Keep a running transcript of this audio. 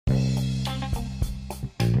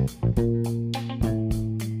Hey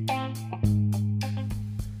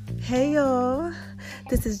y'all,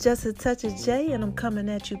 this is Just a Touch of J, and I'm coming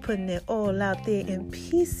at you putting it all out there in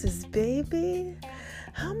pieces, baby.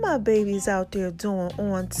 How my babies out there doing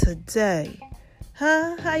on today?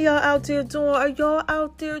 Huh? How y'all out there doing? Are y'all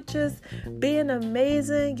out there just being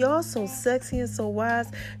amazing? Y'all so sexy and so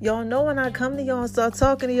wise. Y'all know when I come to y'all and start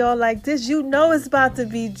talking to y'all like this, you know it's about to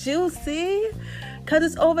be juicy. Because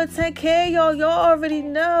it's over 10K, y'all already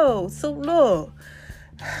know. So look,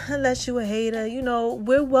 unless you a hater,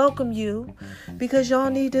 we'll welcome you because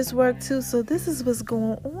y'all need this work too. So this is what's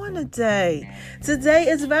going on today. Today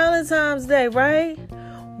is Valentine's Day, right?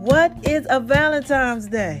 What is a Valentine's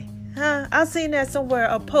Day? Huh? I seen that somewhere,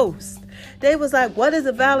 a post. They was like, what is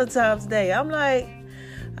a Valentine's Day? I'm like,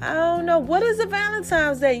 I don't know. What is a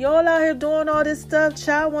Valentine's Day? Y'all out here doing all this stuff.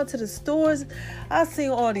 Child went to the stores. I seen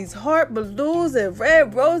all these heart balloons and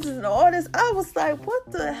red roses and all this. I was like,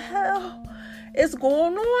 what the hell is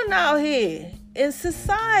going on out here in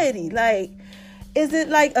society? Like, is it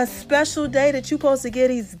like a special day that you supposed to get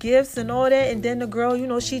these gifts and all that? And then the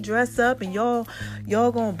girl, she dress up and y'all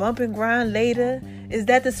gonna bump and grind later. Is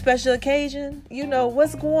that the special occasion?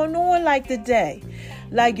 What's going on like today?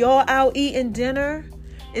 Like y'all out eating dinner?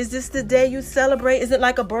 Is this the day you celebrate? Is it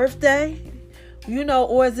like a birthday?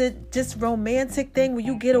 Or is it just romantic thing where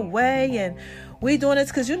you get away and we doing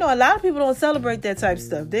this? Because, a lot of people don't celebrate that type of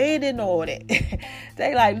stuff. They didn't know that.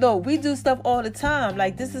 They like, look, we do stuff all the time.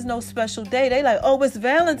 Like, this is no special day. They like, oh, it's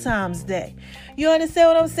Valentine's Day. You understand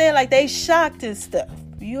what I'm saying? Like, they shocked and stuff.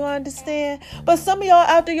 You understand? But some of y'all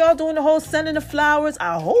out there, y'all doing the whole sending the flowers.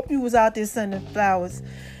 I hope you was out there sending flowers.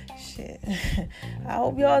 Shit. I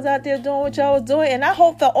hope y'all was out there doing what y'all was doing. And I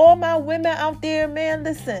hope that all my women out there, man,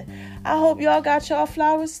 listen, I hope y'all got y'all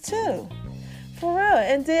flowers too. For real.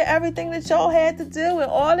 And did everything that y'all had to do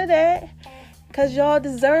and all of that. Because y'all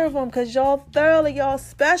deserve them. Because y'all thoroughly, y'all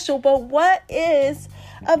special. But what is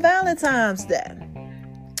a Valentine's Day?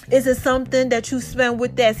 Is it something that you spend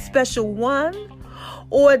with that special one?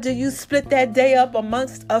 Or do you split that day up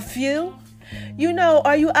amongst a few?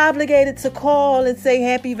 Are you obligated to call and say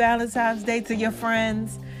Happy Valentine's Day to your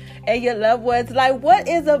friends and your loved ones? Like, what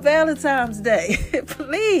is a Valentine's Day?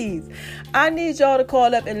 Please. I need y'all to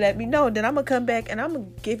call up and let me know. Then I'm going to come back and I'm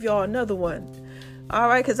going to give y'all another one. All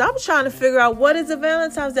right? Because I'm trying to figure out what is a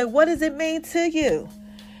Valentine's Day? What does it mean to you?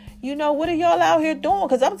 What are y'all out here doing?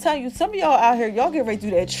 Because I'm telling you, some of y'all out here, y'all get ready to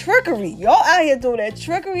do that trickery. Y'all out here doing that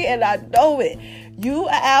trickery and I know it. You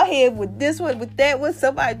are out here with this one, with that one,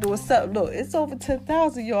 somebody doing something. Look, it's over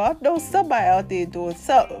 10,000, y'all. I know somebody out there doing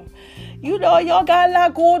something. Y'all got a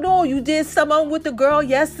lot going on. You did something with the girl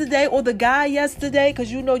yesterday or the guy yesterday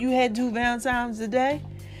because you had to do Valentine's today.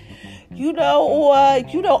 Or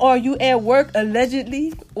are you at work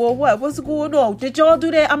allegedly or what? What's going on? Did y'all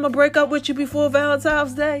do that? I'm going to break up with you before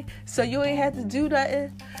Valentine's Day so you ain't had to do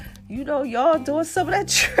nothing. Y'all doing some of that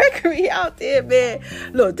trickery out there, man.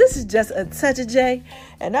 Look, this is Just a Touch of J.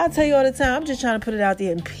 And I tell you all the time, I'm just trying to put it out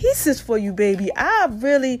there in pieces for you, baby. I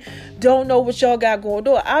really don't know what y'all got going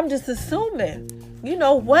on. I'm just assuming.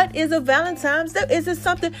 What is a Valentine's Day? Is it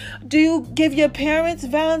something? Do you give your parents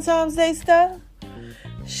Valentine's Day stuff?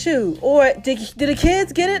 Shoot. Or did the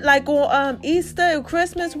kids get it like on Easter or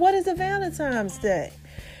Christmas? What is a Valentine's Day?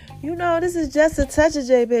 This is Just a Touch of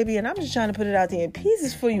J, baby, and I'm just trying to put it out there in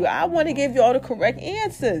pieces for you. I want to give you all the correct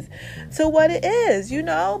answers to what it is,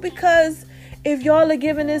 because if y'all are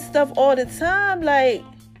giving this stuff all the time, like,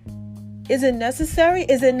 is it necessary?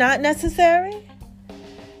 Is it not necessary?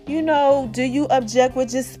 Do you object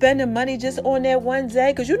with just spending money just on that one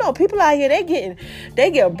day? Because, people out here,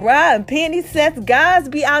 they get bra and panty sets. Guys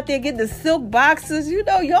be out there getting the silk boxes.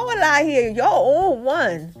 Y'all out here, y'all own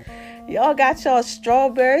one. Y'all got y'all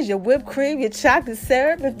strawberries, your whipped cream, your chocolate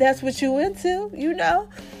syrup, if that's what you into,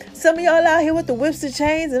 Some of y'all out here with the whips and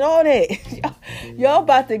chains and all that. y'all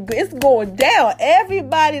about to, it's going down.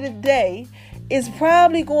 Everybody today is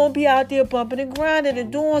probably going to be out there bumping and grinding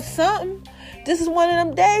and doing something. This is one of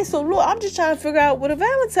them days. So, look, I'm just trying to figure out what a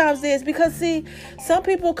Valentine's Day is. Because, see, some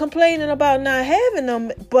people complaining about not having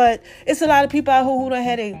them. But it's a lot of people out here who don't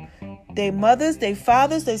have their mothers, their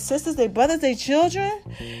fathers, their sisters, their brothers, their children.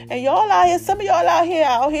 And y'all out here, some of y'all out here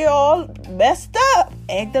all messed up.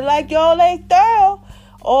 Acting like y'all ain't thorough.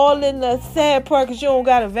 All in the sad part because you don't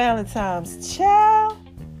got a Valentine's. Child.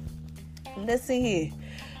 Listen here.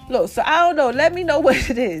 Look, so I don't know. Let me know what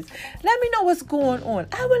it is. Let me know what's going on.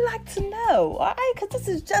 I would like to know. All right? Because this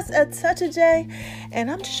is Just a Touch of J.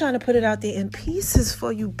 And I'm just trying to put it out there in pieces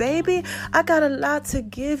for you, baby. I got a lot to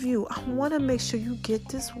give you. I want to make sure you get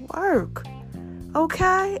this work.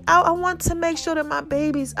 Okay? I want to make sure that my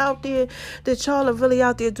babies out there, that y'all are really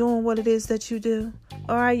out there doing what it is that you do.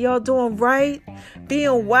 All right, y'all doing right,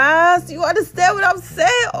 being wise. You understand what I'm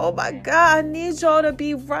saying? Oh my God, I need y'all to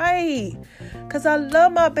be right. Because I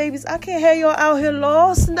love my babies. I can't have y'all out here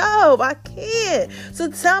lost. No, I can't. So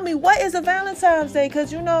tell me, what is a Valentine's Day?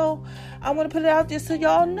 Because, I want to put it out there so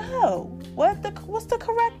y'all know. What's the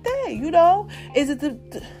correct day? Is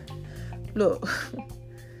it look,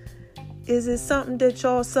 is it something that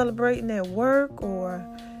y'all celebrating at work, or,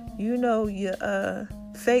 your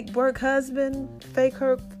fake work husband, fake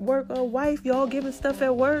her work wife, y'all giving stuff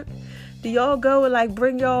at work? Do y'all go and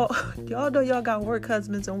bring y'all know y'all got work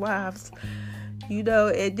husbands and wives,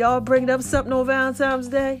 and y'all bring up something on Valentine's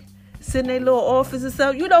Day, sit in their little office or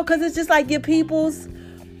something, because it's just like your people's.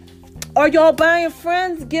 Are y'all buying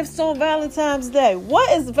friends gifts on Valentine's Day?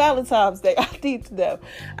 What is Valentine's Day? I need to know.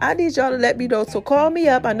 I need y'all to let me know. So call me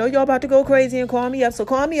up. I know y'all about to go crazy and call me up. So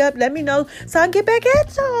call me up. Let me know so I can get back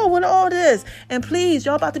at y'all with all this. And please,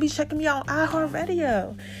 y'all about to be checking me out on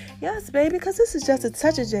iHeartRadio. Yes, baby, because this is just a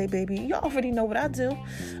touch of J, baby. You already know what I do.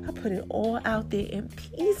 I put it all out there in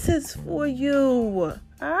pieces for you.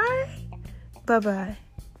 All right? Bye-bye.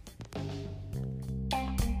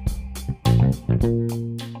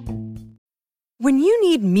 When you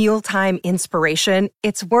need mealtime inspiration,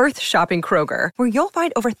 it's worth shopping Kroger, where you'll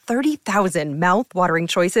find over 30,000 mouth-watering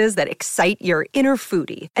choices that excite your inner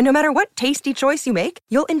foodie. And no matter what tasty choice you make,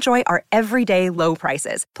 you'll enjoy our everyday low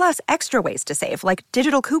prices, plus extra ways to save, like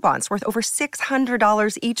digital coupons worth over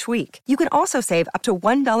 $600 each week. You can also save up to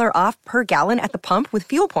 $1 off per gallon at the pump with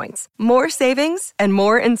fuel points. More savings and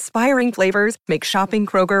more inspiring flavors make shopping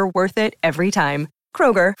Kroger worth it every time.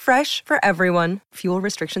 Kroger, fresh for everyone. Fuel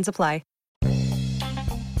restrictions apply.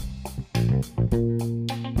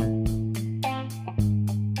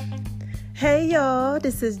 Hey y'all,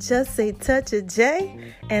 this is Just a Touch of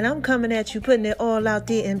J, and I'm coming at you putting it all out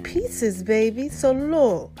there in pieces, baby. So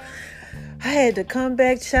look, I had to come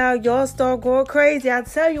back, child. Y'all start going crazy. I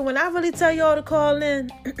tell you, when I really tell y'all to call in,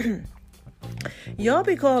 y'all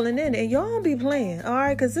be calling in and y'all be playing, all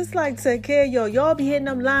right? Because it's like, take care of y'all. Y'all be hitting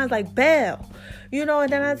them lines like bell,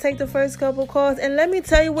 and then I take the first couple calls. And let me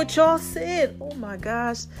tell you what y'all said. Oh my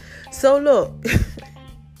gosh. So look,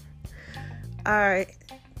 all right.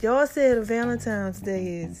 Y'all said Valentine's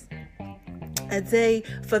Day is a day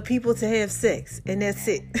for people to have sex, and that's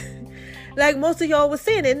it. Like most of y'all was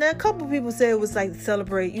saying it. Now a couple people said it was like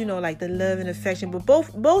celebrate, like the love and affection. But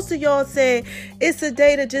most of y'all said it's a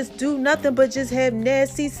day to just do nothing but just have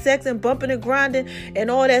nasty sex and bumping and grinding and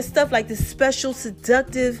all that stuff, like this special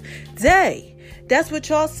seductive day. That's what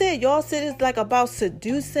y'all said. Y'all said it's like about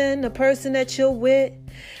seducing the person that you're with.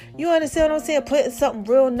 You understand what I'm saying? Putting something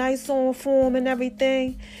real nice on for them and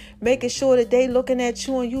everything. Making sure that they looking at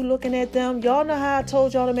you and you looking at them. Y'all know how I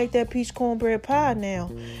told y'all to make that peach cornbread pie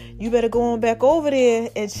now. You better go on back over there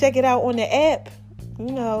and check it out on the app.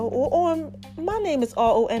 Or on, my name is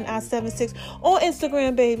RONI76 on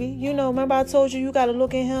Instagram, baby. Remember I told you got to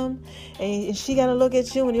look at him and she got to look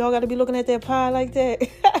at you and y'all got to be looking at that pie like that.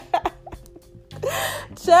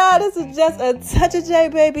 Child, this is just a touch of J,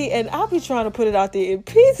 baby, and I'll be trying to put it out there in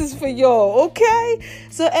pieces for y'all, okay?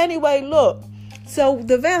 So anyway, look. So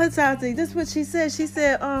the Valentine's Day, this is what she said. She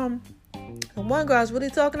said, one girl I was really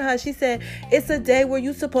talking to her. She said, it's a day where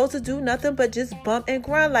you're supposed to do nothing but just bump and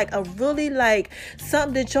grind, like a really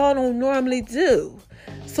something that y'all don't normally do.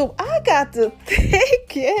 So I got to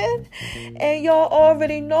thinking, and y'all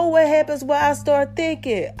already know what happens when I start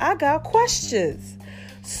thinking. I got questions.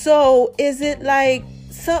 So is it like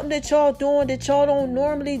something that y'all doing that y'all don't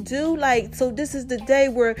normally do? So this is the day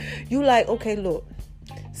where you okay, look,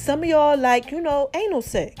 some of y'all anal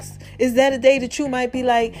sex. Is that a day that you might be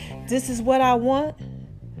like, this is what I want?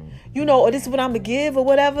 Or this is what I'm going to give or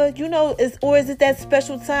whatever, or is it that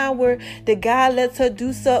special time where the guy lets her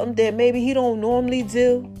do something that maybe he don't normally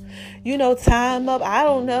do? Tie him up. I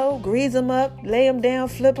don't know. Grease him up. Lay him down.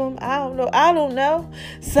 Flip him. I don't know.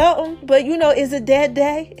 Something. But, is it that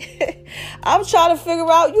day? I'm trying to figure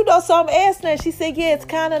out, so I'm asking her. She said, yeah, it's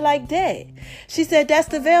kind of like that. She said, that's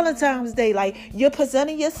the Valentine's Day. You're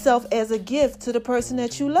presenting yourself as a gift to the person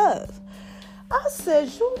that you love. I said,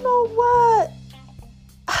 you know what?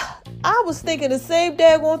 I was thinking the same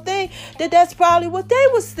daggone thing, that's probably what they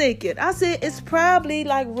was thinking. I said, it's probably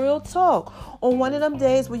real talk. On one of them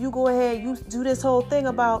days where you go ahead, you do this whole thing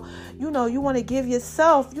about, you want to give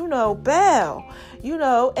yourself, bow,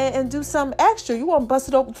 and do something extra. You want to bust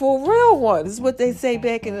it open for a real one. This is what they say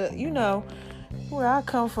back in the, where I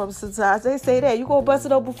come from sometimes. They say that. You going to bust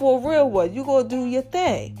it open for a real one. You going to do your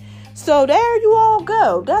thing. So there you all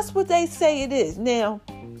go. That's what they say it is. Now,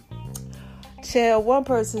 Child, one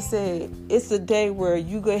person said it's a day where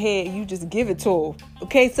you go ahead and you just give it to them.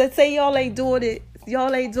 Okay, so say y'all ain't doing it.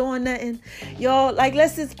 Y'all ain't doing nothing. Y'all, like,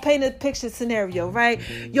 let's just paint a picture scenario, right?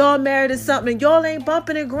 Y'all married or something. Y'all ain't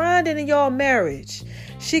bumping and grinding in y'all marriage.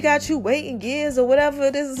 She got you waiting years or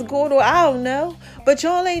whatever this is going on. I don't know. But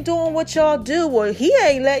y'all ain't doing what y'all do. Or he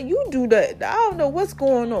ain't letting you do that. I don't know what's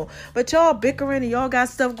going on. But y'all bickering and y'all got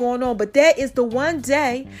stuff going on. But that is the one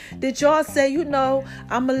day that y'all say, you know,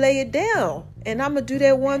 I'm going to lay it down. And I'm going to do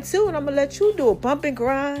that one too. And I'm going to let you do it. Bump and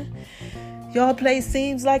grind. Y'all play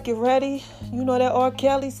Seems Like You're Ready. You know that R.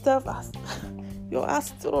 Kelly stuff. I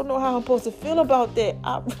still don't know how I'm supposed to feel about that.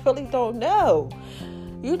 I really don't know.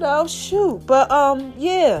 You know, shoot. But,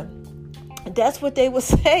 yeah, that's what they were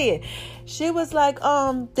saying. She was like,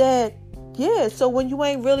 that, yeah, so when you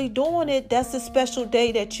ain't really doing it, that's a special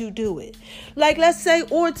day that you do it. Like, let's say,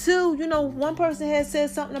 or two, you know, one person had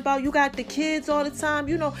said something about you got the kids all the time,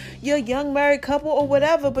 you know, you're a young married couple or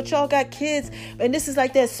whatever, but y'all got kids, and this is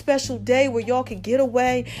like that special day where y'all can get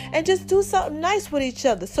away and just do something nice with each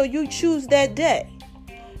other. So you choose that day.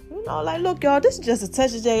 You know, like, look, y'all, this is just a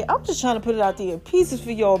touch of day. I'm just trying to put it out there in pieces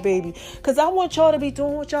for y'all, baby. Because I want y'all to be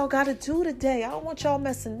doing what y'all got to do today. I don't want y'all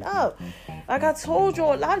messing up. Like I told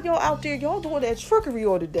y'all, a lot of y'all out there, y'all doing that trickery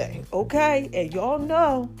all today, okay? And y'all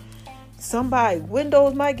know somebody,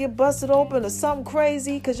 windows might get busted open or something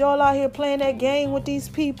crazy because y'all out here playing that game with these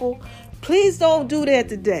people. Please don't do that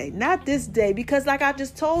today. Not this day. Because like I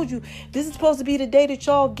just told you, this is supposed to be the day that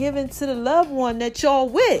y'all giving to the loved one that y'all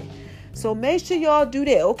with. So make sure y'all do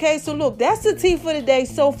that. Okay, so look, that's the tea for the day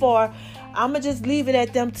so far. I'm going to just leave it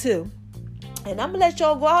at them too. And I'm going to let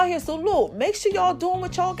y'all go out here. So look, make sure y'all doing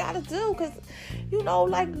what y'all got to do. Because, you know,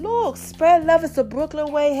 like, look, spread love. It's the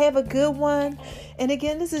Brooklyn way. Have a good one. And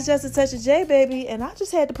again, this is Just a Touch of J, baby. And I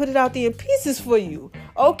just had to put it out there in pieces for you.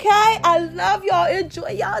 Okay? I love y'all. Enjoy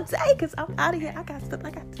y'all day. Because I'm out of here. I got stuff I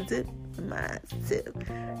got to do. Mine too.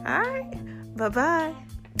 All right? Bye-bye.